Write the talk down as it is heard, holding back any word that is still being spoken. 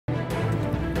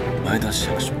前田市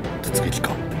役所突撃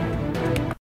課。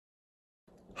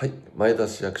はい、前田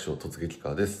市役所突撃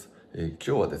課です。今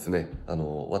日はですね、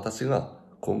私が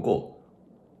今後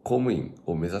公務員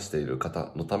を目指している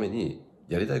方のために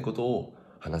やりたいことを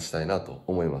話したいなと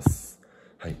思います。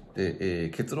はい、で、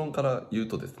結論から言う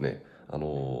とですね、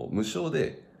無償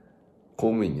で公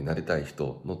務員になりたい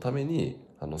人のために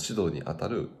指導にあた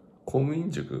る公務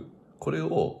員塾、これ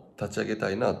を立ち上げ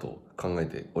たいなと考え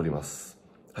ております。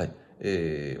はい、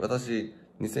私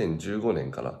2015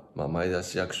年から、前田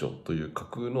市役所という架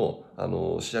空の、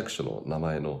市役所の名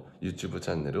前の YouTube チ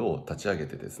ャンネルを立ち上げ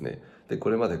てですね、でこ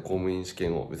れまで公務員試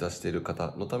験を目指している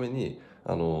方のために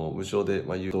無償で、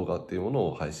動画っていうもの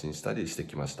を配信したりして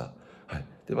きました。はい、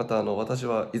でまた私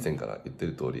は以前から言ってい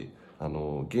る通り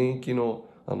現役の、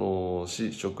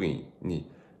市職員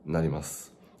になりま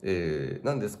す。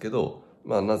なんですけど、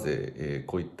なぜ、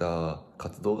こういった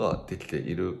活動ができて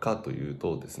いるかという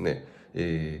とですね、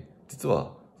実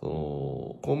は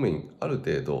公務員ある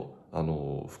程度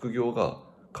副業が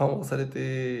緩和され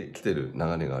てきている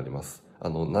流れがあります。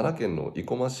奈良県の生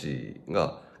駒市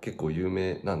が結構有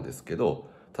名なんですけど、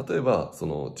例えば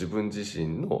自分自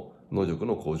身の能力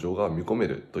の向上が見込め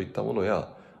るといったもの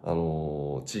や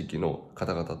地域の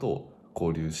方々と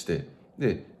交流して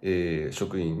で、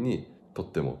職員にとっ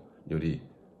てもより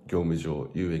業務上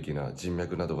有益な人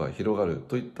脈などが広がる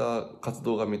といった活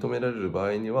動が認められる場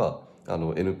合には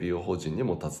NPO 法人に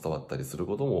も携わったりする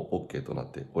ことも OK となっ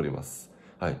ております。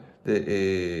はい、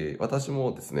で、私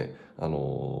もですね、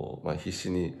必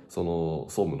死にその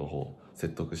総務の方を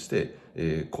説得して、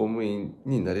公務員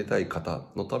になりたい方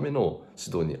のための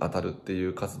指導に当たるってい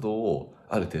う活動を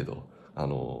ある程度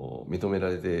認めら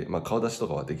れて、顔出しと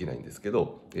かはできないんですけ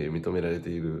ど、認められて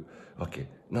いるわけ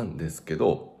なんですけ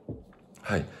ど、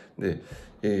はい。で、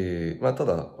た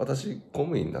だ私公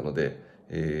務員なので、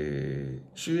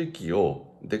収益を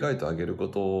でかいと上げるこ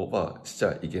とはしち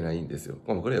ゃいけないんですよ。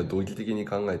これは道義的に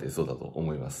考えてそうだと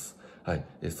思います。はい。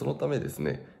そのためです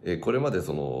ね、これまで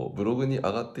ブログに上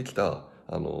がってきた、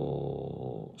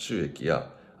収益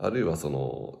や、あるいは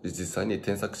実際に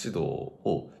添削指導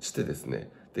をしてです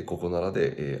ね、で、ここなら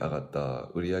で、上がった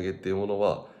売上っていうもの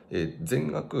は、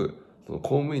全額公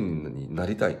務員にな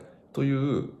りたいとい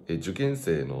う受験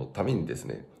生のためにです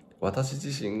ね、私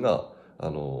自身が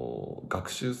学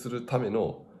習するため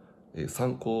の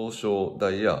参考書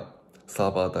代や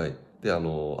サーバー代でア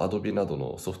ドビなど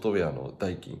のソフトウェアの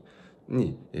代金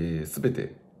に全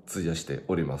て費やして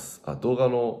おります。動画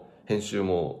の編集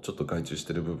もちょっと外注し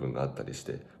ている部分があったりし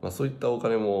て、そういったお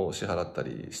金も支払った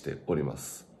りしておりま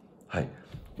す。はい。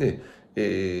で、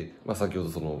先ほ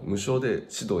ど無償で指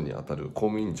導にあたる公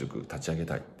務員塾立ち上げ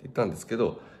たいって言ったんですけ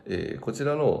ど、こち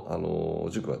らの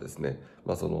塾はですね、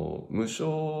無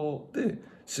償で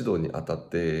指導に当たっ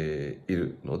てい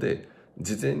るので、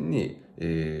事前に、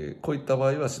こういった場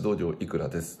合は指導料いくら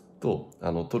ですと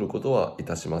取ることはい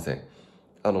たしません。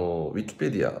ウィキ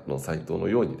ペディアのサイトの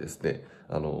ようにですね、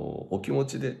お気持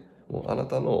ちで、もうあな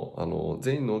たの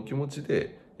全員のお気持ち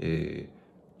で、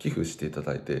寄付していた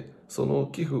だいて、その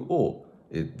寄付を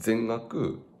全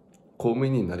額公務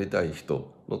員になりたい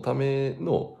人のため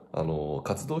の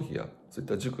活動費やそういっ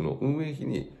た塾の運営費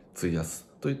に費やす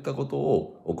といったこと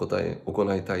を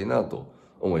行いたいなと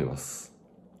思います。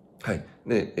はい。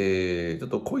で、ちょっ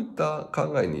とこういった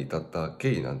考えに至った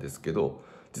経緯なんですけど、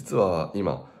実は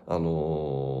今、日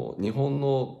本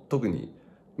の特に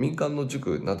民間の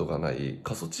塾などがない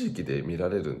過疎地域で見ら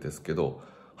れるんですけど、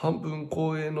半分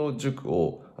公営の塾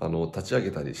を立ち上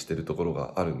げたりしているところ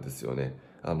があるんですよね。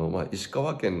石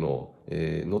川県の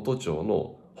能登町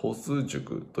の歩数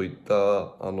塾といっ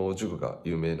た塾が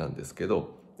有名なんですけ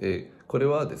ど、これ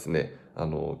はですね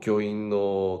教員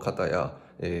の方や、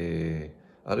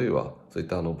あるいはそういっ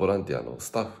たボランティアの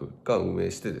スタッフが運営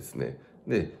してですね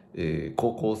で、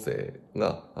高校生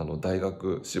が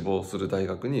志望する大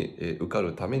学に受か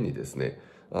るためにですね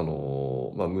無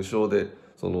償で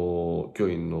教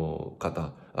員の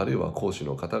方あるいは講師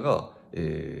の方が、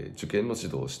受験の指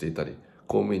導をしていたり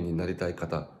公務員になりたい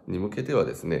方に向けては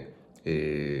ですね、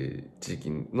地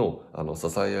域の支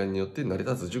え合いによって成り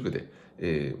立つ塾で、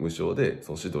無償で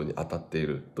その指導に当たってい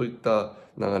るといった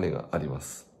流れがありま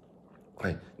す。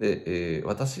はい。で、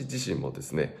私自身もで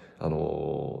すね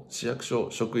市役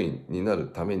所職員になる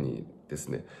ためにです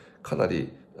ねかな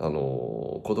り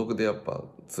孤独でやっぱ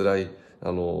辛い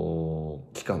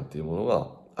期間っていうものが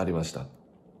ありました。は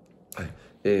い。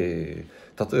例え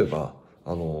ば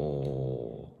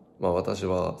私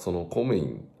はその公務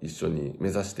員一緒に目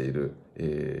指している、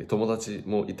友達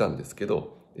もいたんですけ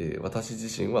ど、私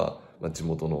自身は地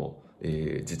元の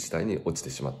自治体に落ちて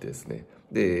しまってですね、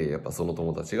でやっぱその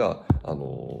友達が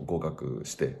合格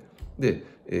して、で、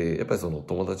やっぱりその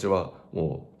友達は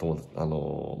もう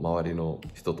周りの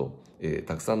人と、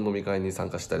たくさん飲み会に参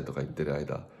加したりとか言ってる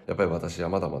間、やっぱり私は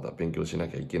まだまだ勉強しな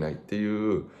きゃいけないって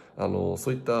いう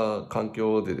そういった環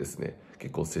境でですね、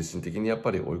結構精神的にやっ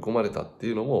ぱり追い込まれたって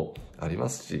いうのもありま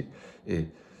すし、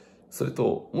それ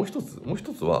ともう一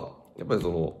つはやっぱりそ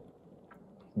の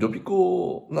予備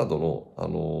校など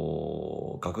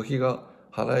の、学費が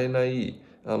払えない、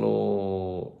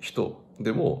人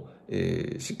でも、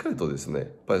しっかりとですね、やっ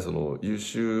ぱりその優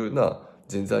秀な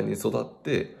人材に育っ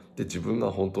て、で自分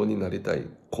が本当になりたい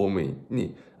公務員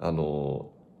に、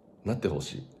なってほ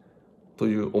しいと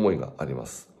いう思いがありま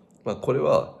す。これ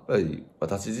はやっぱり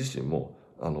私自身も、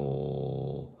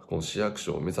この市役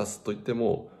所を目指すといって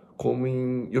も公務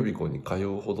員予備校に通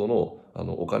うほどの、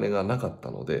お金がなかっ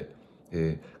たので、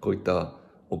こういった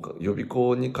予備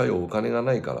校に通うお金が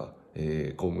ないから、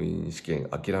公務員試験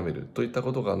諦めるといった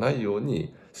ことがないよう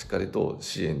にしっかりと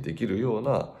支援できるよう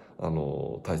な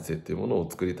体制っていうものを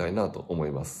作りたいなと思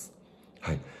います。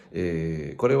はい、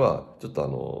これはちょっ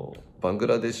とバング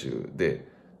ラデシュで、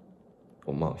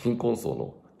貧困層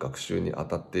の学習に当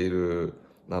たっている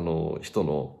人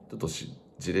のちょっと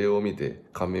事例を見て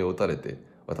感銘を打たれて、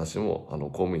私も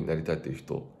公務員になりたいという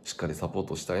人をしっかりサポー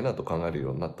トしたいなと考える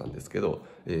ようになったんですけど、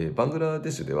バングラデ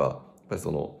シュではやっぱり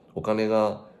そのお金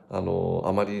があ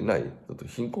まりない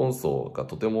貧困層が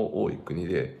とても多い国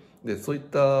で、そういっ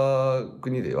た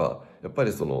国ではやっぱ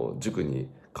りその塾に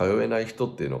通えない人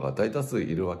っていうのが大多数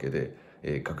いるわけで、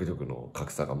学力の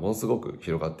格差がものすごく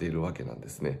広がっているわけなんで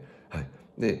すね。はい、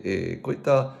で、こういっ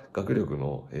た学力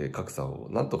の格差を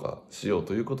なんとかしよう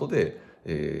ということで、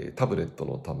タブレット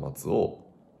の端末を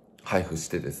配布し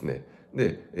てですね、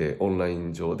で、オンライ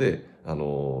ン上で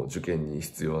受験に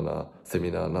必要なセ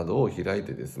ミナーなどを開い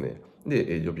てですね、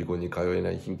で予備校に通えな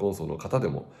い貧困層の方で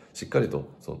もしっかりと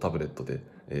そのタブレットで、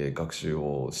学習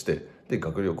をして、で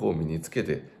学力を身につけ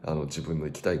て自分の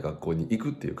行きたい学校に行く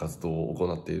っていう活動を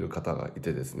行っている方がい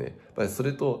てですね、やっぱりそ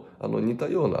れと似た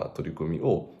ような取り組み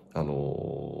を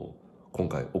今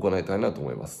回行いたいなと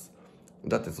思います。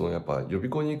だってそのやっぱ予備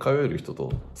校に通える人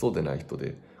とそうでない人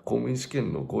で公務員試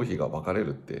験の合否が分かれ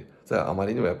るって、それはあま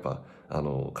りにもやっぱ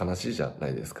悲しいじゃな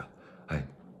いですか。はい、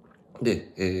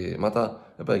で、また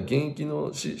やっぱり現役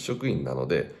の市職員なの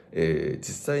で、実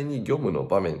際に業務の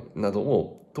場面など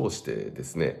も通してで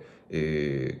すね、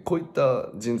こういった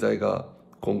人材が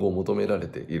今後求められ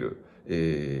ている、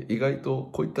意外と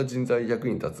こういった人材役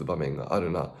に立つ場面があ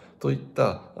るなといっ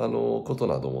たこと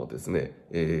などもですね、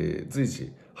随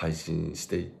時配信し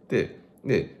ていって、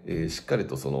で、しっかり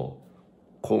とその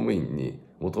公務員に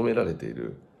求められてい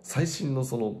る最新の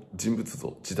その人物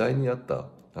像、時代に合った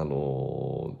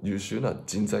優秀な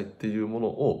人材っていうもの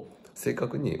を正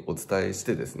確にお伝えし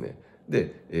てですね、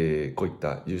で、こういっ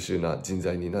た優秀な人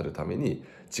材になるために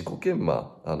自己研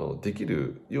磨でき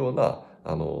るような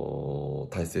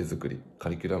体制づくり、カ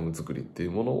リキュラム作りってい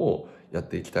うものをやっ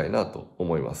ていきたいなと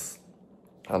思います。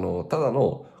ただ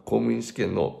の公務員試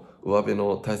験の上辺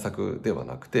の対策では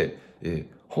なくて、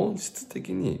本質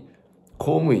的に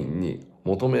公務員に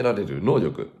求められる能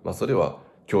力、それは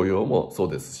教養もそ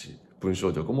うですし、文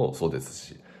章力もそうです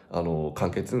し、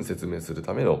簡潔に説明する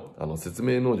ための説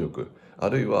明能力、あ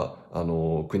るいは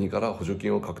国から補助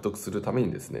金を獲得するため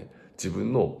にですね、自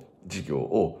分の事業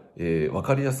を、分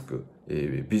かりやすく、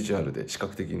ビジュアルで視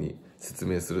覚的に説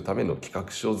明するための企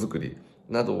画書作り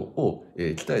などを、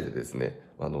鍛えてですね、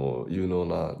有能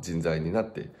な人材にな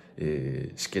って、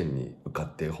試験に受か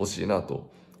ってほしいなと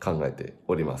考えて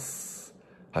おります。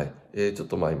はい、ちょっ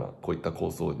と今こういった構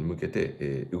想に向け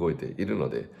て、動いているの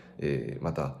で、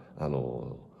また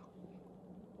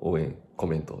応援コ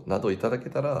メントなどいただけ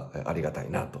たらありがたい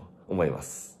なと思いま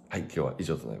す。はい、今日は以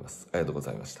上となります。ありがとうご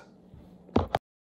ざいました。